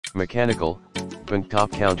Mechanical,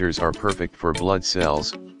 Benchtop counters are perfect for blood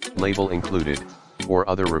cells, label included, or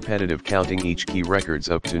other repetitive counting. Each key records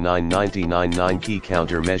up to 999. Key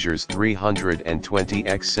counter measures 320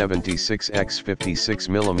 x 76 x 56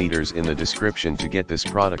 mm. In the description to get this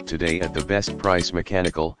product today at the best price.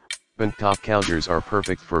 Mechanical, Benchtop counters are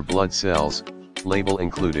perfect for blood cells, label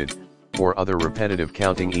included, or other repetitive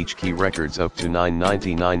counting. Each key records up to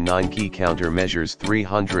 999. 9 key counter measures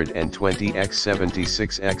 320 x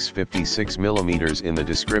 76 x 56 mm. In the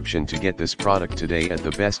description to get this product today at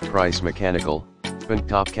the best price. Mechanical,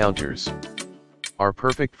 Benchtop counters are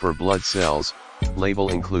perfect for blood cells, label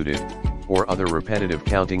included, or other repetitive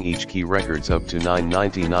counting. Each key records up to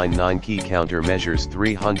 999. 9 key counter measures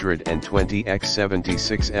 320 x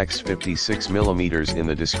 76 x 56 mm. In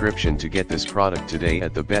the description to get this product today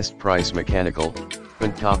at the best price. Mechanical,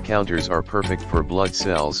 Benchtop counters are perfect for blood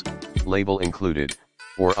cells, label included,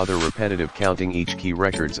 or other repetitive counting. Each key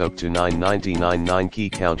records up to 999. 9 key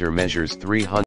counter measures 300